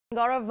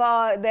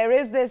Gaurav, there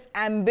is this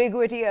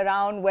ambiguity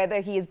around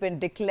whether he has been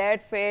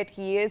declared fit,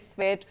 he is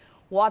fit,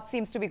 what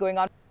seems to be going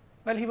on?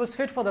 Well, he was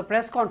fit for the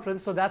press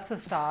conference, so that's a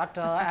start.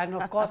 And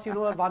of course, you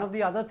know, one of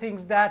the other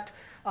things that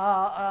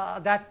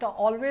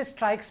always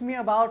strikes me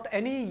about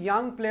any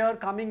young player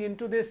coming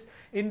into this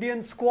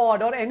Indian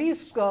squad or any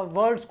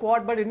world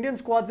squad, but Indian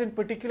squads in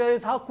particular,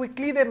 is how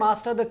quickly they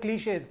master the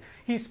cliches.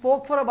 He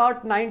spoke for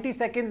about 90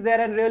 seconds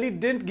there and really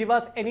didn't give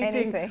us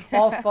anything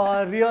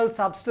of real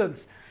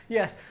substance.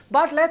 Yes,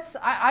 but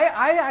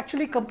I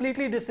actually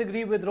completely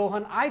disagree with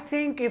Rohan. I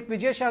think if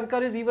Vijay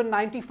Shankar is even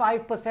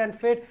 95%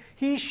 fit,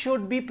 he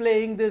should be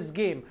playing this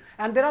game.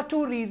 And there are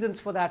two reasons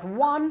for that.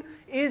 One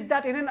is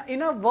that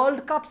in a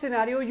World Cup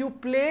scenario, you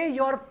play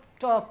your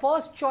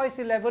first choice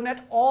 11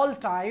 at all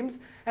times,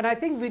 and I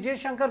think Vijay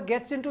Shankar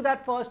gets into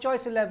that first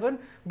choice 11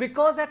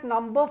 because at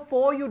number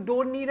 4 you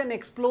don't need an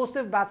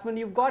explosive batsman.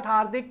 You've got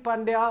Hardik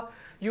Pandya,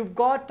 you've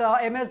got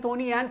MS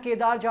Dhoni and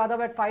Kedar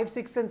Jadhav at 5,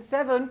 6 and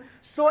 7.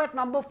 So at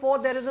number 4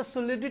 there is a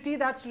solidity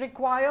that's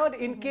required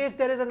in case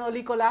there is an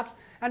early collapse,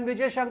 and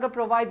Vijay Shankar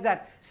provides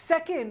that.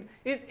 Second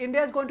is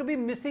India is going to be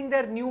missing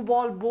their new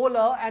ball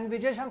bowler, and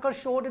Vijay Shankar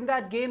showed in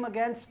that game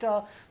against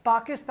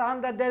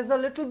Pakistan that there's a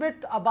little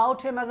bit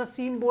about him as a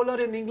seam bowler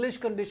in English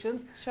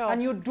conditions,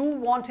 and you do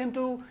want him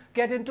to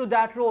get into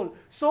that role.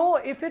 So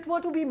if it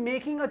were to be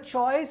making a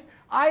choice,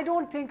 I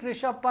don't think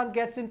Rishabh Pant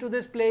gets into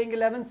this playing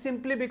 11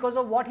 simply because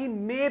of what he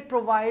may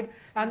provide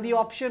and the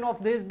option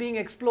of this being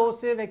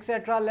explosive,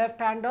 etc.,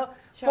 left-hander.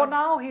 For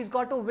now, he's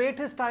got to wait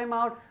his time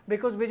out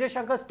because Vijay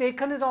Shankar's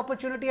taken his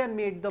opportunity and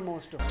made the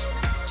most of it.